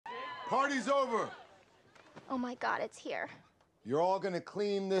Party's over. Oh my God, it's here. You're all gonna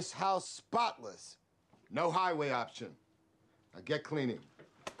clean this house spotless. No highway option. Now get cleaning.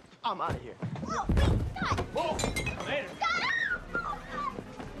 I'm out of here. Oh, wait, Scott! Whoa! Later.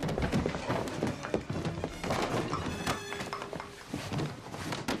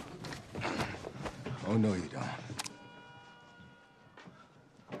 Oh, no, you don't.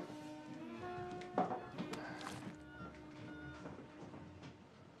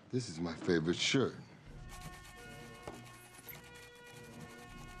 This is my favorite shirt.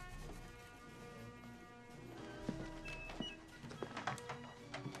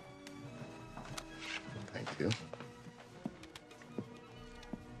 Thank you.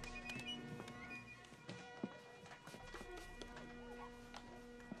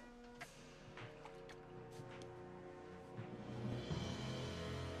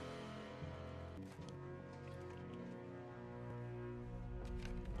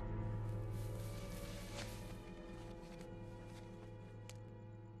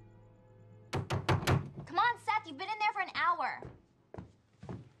 Come on, Seth, you've been in there for an hour.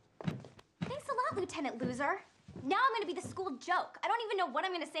 Thanks a lot, Lieutenant Loser. Now I'm gonna be the school joke. I don't even know what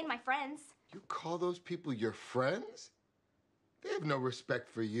I'm gonna say to my friends. You call those people your friends? They have no respect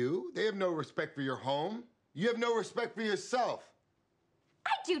for you. They have no respect for your home. You have no respect for yourself.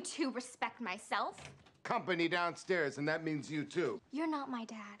 I do too respect myself. Company downstairs, and that means you too. You're not my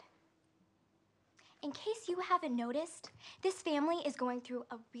dad. In case you haven't noticed, this family is going through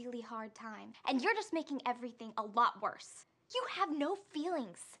a really hard time, and you're just making everything a lot worse. You have no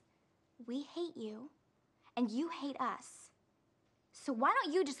feelings. We hate you, and you hate us. So why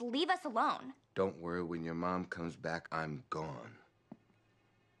don't you just leave us alone? Don't worry, when your mom comes back, I'm gone.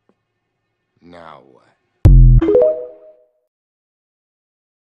 Now what?